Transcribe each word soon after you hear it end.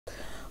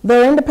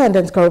The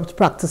Independent Corrupt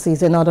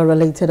Practices and Other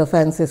Related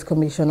Offences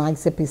Commission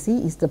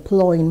 (Icpc) is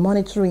deploying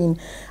monitoring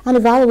and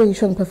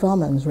evaluation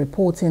performance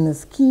reporting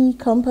as key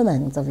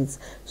components of its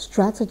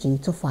strategy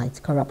to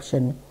fight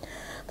corruption.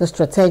 The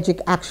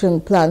Strategic Action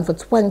Plan for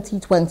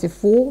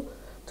 2024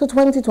 to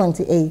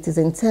 2028 is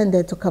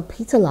intended to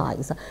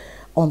capitalize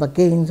on the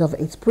gains of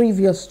its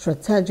previous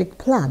strategic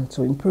plan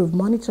to improve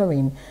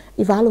monitoring,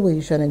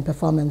 evaluation and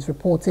performance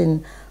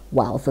reporting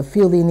while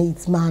fulfilling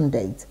its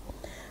mandate.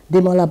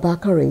 Demola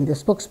Bakare, the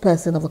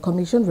spokesperson of the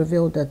Commission,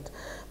 revealed that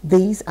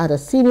these are the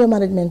senior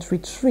management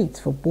retreats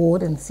for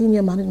board and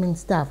senior management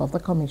staff of the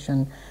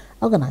Commission,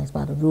 organized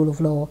by the Rule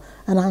of Law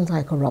and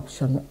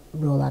Anti-Corruption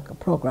ROLAC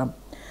program.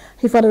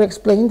 He further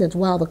explained that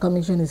while the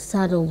Commission is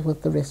saddled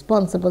with the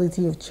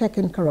responsibility of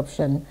checking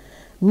corruption,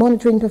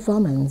 monitoring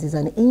performance is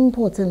an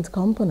important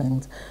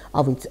component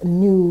of its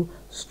new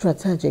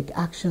Strategic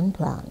Action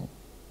Plan.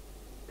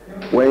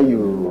 When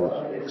you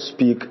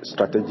speak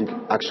Strategic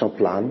Action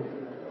Plan,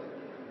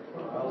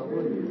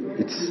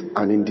 it's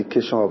an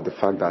indication of the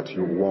fact that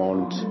you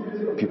want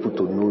people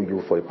to know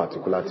you for a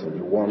particular thing.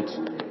 You want,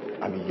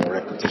 your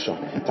reputation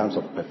in terms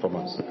of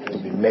performance to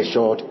be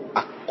measured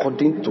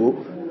according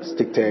to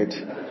stated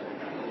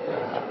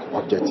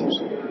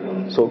objectives.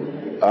 So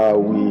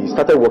we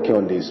started working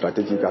on the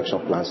Strategic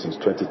Action Plan since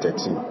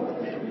 2013.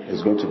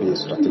 It's going to be a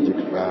Strategic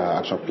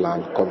Action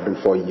Plan covering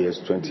 4 years,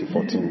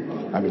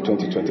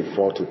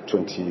 2024 to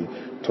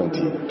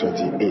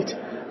 2028.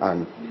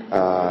 And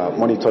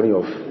monitoring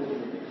of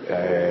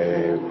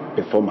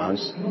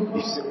performance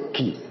is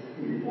key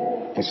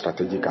in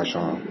strategic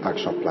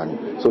action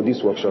planning. So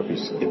this workshop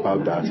is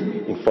about that,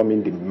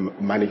 informing the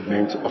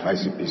management of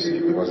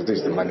ICPC, because this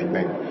is the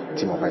management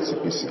team of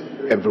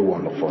ICPC, every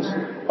one of us,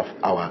 of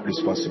our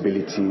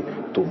responsibility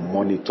to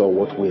monitor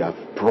what we have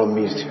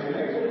promised,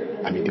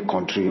 the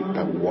country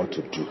that we want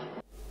to do.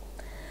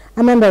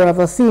 A member of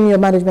the senior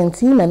management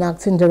team and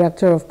acting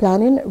director of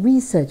planning,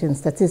 research and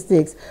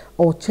statistics,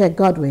 Oche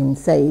Godwin,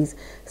 says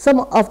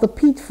some of the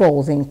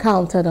pitfalls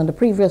encountered on the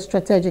previous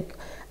strategic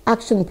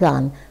action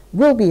plan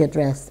will be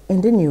addressed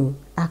in the new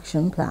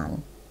action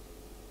plan.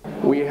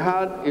 We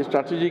had a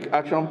strategic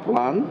action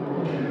plan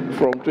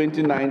from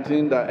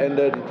 2019 that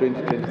ended in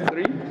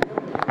 2023.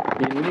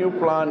 The new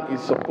plan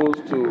is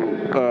supposed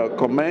to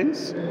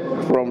commence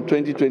from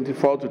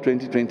 2024 to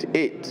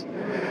 2028.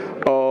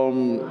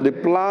 The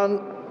plan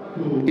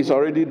is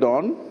already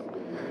done.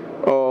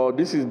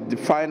 This is the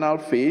final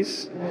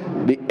phase.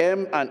 The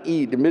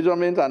M&E, the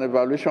measurement and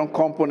evaluation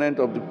component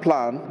of the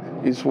plan,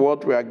 is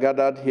what we are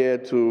gathered here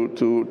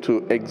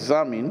to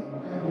examine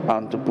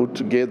and to put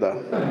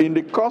together. In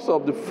the course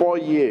of the 4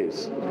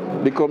 years,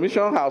 the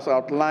Commission has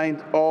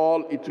outlined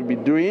all it will be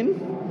doing,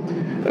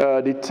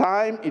 the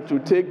time it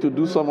will take to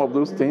do some of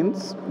those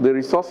things, the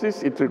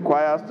resources it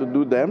requires to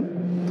do them,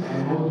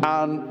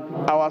 and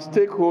our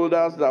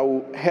stakeholders that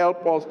will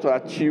help us to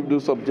achieve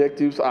those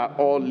objectives are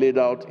all laid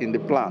out in the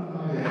plan.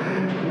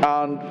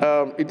 And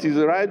it is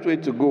the right way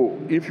to go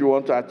if you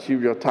want to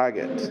achieve your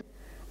target.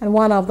 And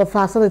one of the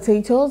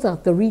facilitators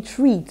at the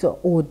retreat,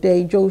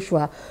 Ode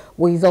Joshua,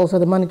 who is also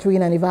the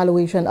Monitoring and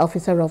Evaluation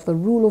Officer of the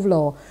Rule of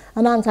Law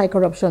and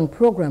Anti-Corruption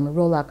Program,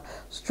 ROLAC,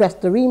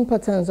 stressed the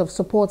importance of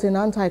supporting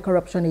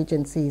anti-corruption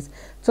agencies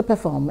to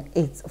perform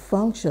its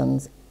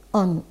functions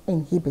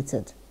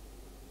uninhibited.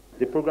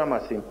 The program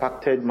has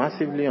impacted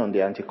massively on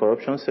the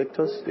anti-corruption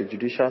sectors, the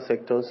judicial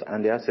sectors,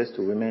 and the access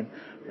to women,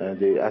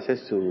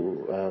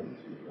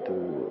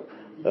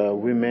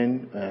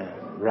 women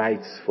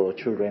rights for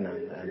children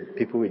and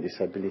people with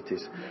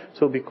disabilities.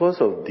 So because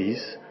of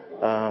this,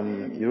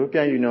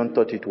 European Union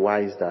thought it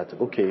wise that,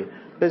 okay,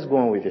 let's go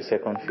on with the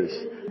second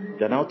phase.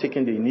 They're now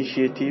taking the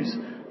initiatives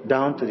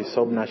down to the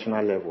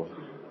subnational level.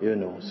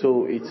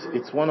 So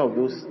it's one of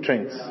those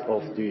strengths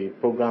of the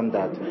program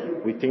that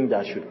we think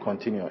that should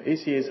continue.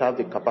 ACAs have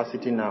the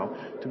capacity now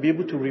to be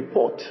able to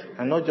report,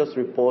 and not just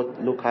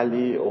report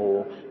locally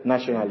or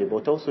nationally,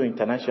 but also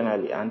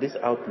internationally. And this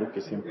outlook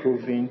is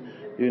improving,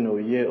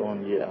 year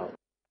on, year out.